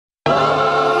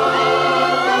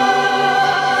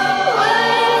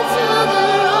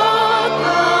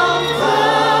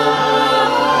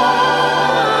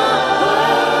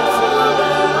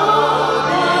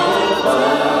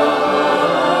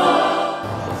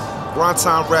Grind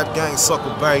Time Rap Gang, sucker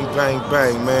bang, bang,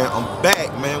 bang, man. I'm back,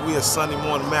 man. We at Sunday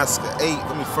Morning Massacre 8.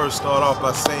 Let me first start off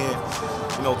by saying,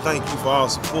 thank you for all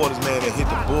supporters, man, that hit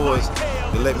the boards,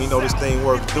 that let me know this thing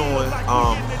worth doing.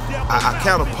 I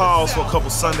kind of paused for a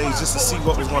couple Sundays just to see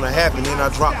what was going to happen. Then I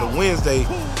dropped the Wednesday,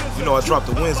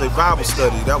 Bible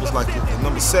study. That was like the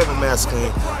number 7 massacre.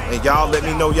 And y'all let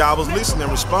me know y'all was listening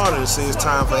and responding and saying it's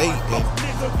time for 8.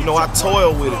 And, I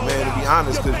toil with it, man, to be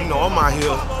honest, because, I'm out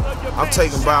here, I'm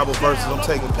taking Bible verses, I'm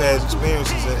taking past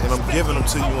experiences, and I'm giving them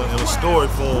to you in a story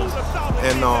form.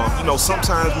 And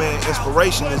sometimes, man,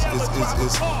 inspiration is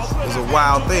a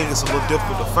wild thing. It's a little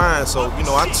difficult to find. So,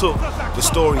 I took the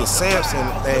story of Sampson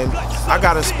and I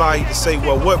got inspired to say,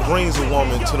 well, what brings a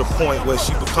woman to the point where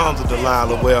she becomes a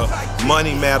Delilah? Well,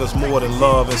 money matters more than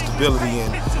love and stability,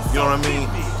 and you know what I mean?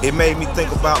 It made me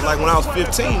think about, like, when I was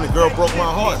 15, the girl broke my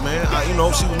heart, man.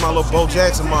 She was my little Bo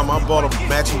Jackson mama. I bought her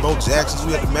matching Bo Jacksons.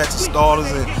 We had the matching starters,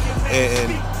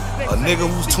 and a nigga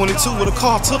who was 22 with a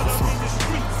car took her from me.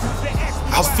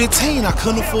 I was 15, I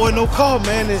couldn't afford no car,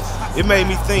 man. It made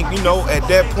me think, at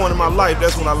that point in my life,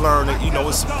 that's when I learned that,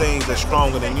 it's some things that's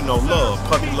stronger than, love.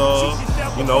 Puppy love,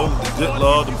 the good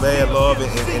love, the bad love,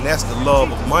 and that's the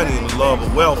love of money and the love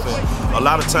of wealth. And a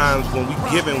lot of times when we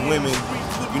giving women,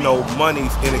 money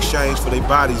in exchange for their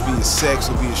bodies, be it sex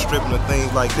or be it stripping or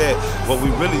things like that, what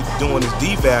we really doing is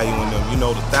devaluing them.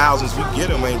 The thousands we get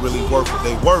them ain't really worth what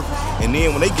they worth. And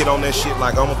then when they get on that shit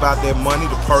like, I'm about that money,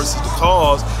 the purses, the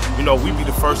cars, we be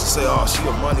the first to say, oh, she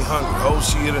a money hungry, oh,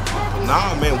 she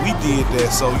nah, man, we did that.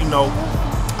 So,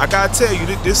 I gotta tell you,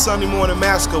 this Sunday Morning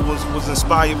Massacre was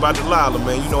inspired by Delilah,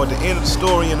 man. At the end of the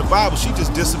story in the Bible, she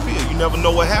just disappeared. You never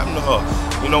know what happened to her.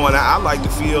 And I like to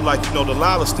feel like,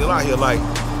 Delilah's still out here like,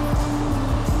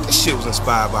 this shit was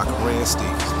inspired by Korean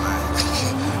Stevens,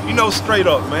 man. Straight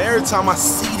up, man. Every time I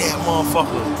see that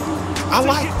motherfucker, I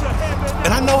like her.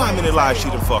 And I know how many lives she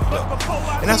done fucked up.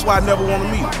 And that's why I never want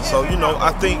to meet her. So,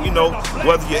 I think,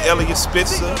 whether you're Elliot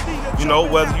Spitzer,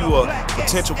 whether you a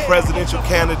potential presidential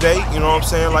candidate,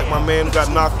 like my man who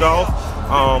got knocked off,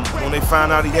 when they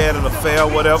found out he had an affair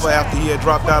or whatever after he had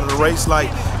dropped out of the race, like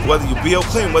whether you're Bill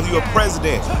Clinton, whether you're a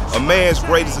president, a man's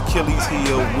greatest Achilles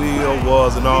heel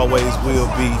was, and always will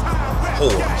be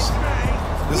whores.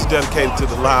 This is dedicated to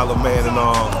Delilah, man, and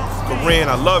Corinne,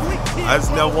 I love you. I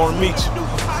just never want to meet you.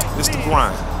 It's the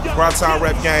grind. Grind Time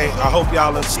Rap Gang. I hope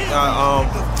y'all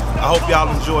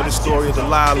enjoy the story of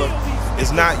Delilah.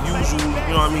 It's not usual,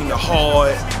 the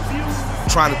hard,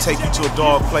 trying to take you to a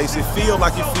dark place. It feel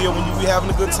like you feel when you be having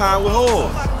a good time with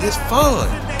whores. It's fun.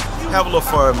 Have a little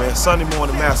fun, man. Sunday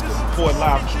Morning Massacre. Report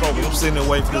live from Stroke. I'm sitting there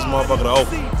waiting for this motherfucker to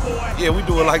open. Yeah, we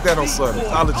do it like that on Sunday.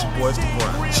 I'll let you boys the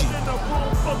grind. Cheap.